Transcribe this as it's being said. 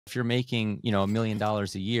If you're making, $1 million a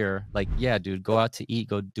year, like, yeah, dude, go out to eat,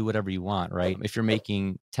 go do whatever you want, right? If you're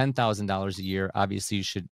making $10,000 a year, obviously you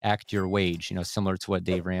should act your wage, similar to what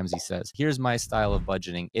Dave Ramsey says. Here's my style of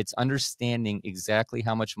budgeting. It's understanding exactly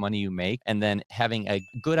how much money you make and then having a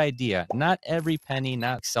good idea, not every penny,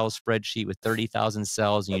 not Excel spreadsheet with 30,000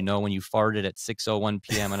 cells. And when you farted at 6:01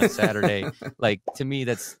 p.m. on a Saturday, like, to me,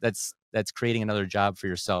 that's creating another job for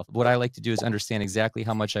yourself. What I like to do is understand exactly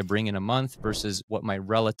how much I bring in a month versus what my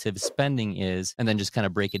relative spending is, and then just kind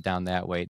of break it down that way.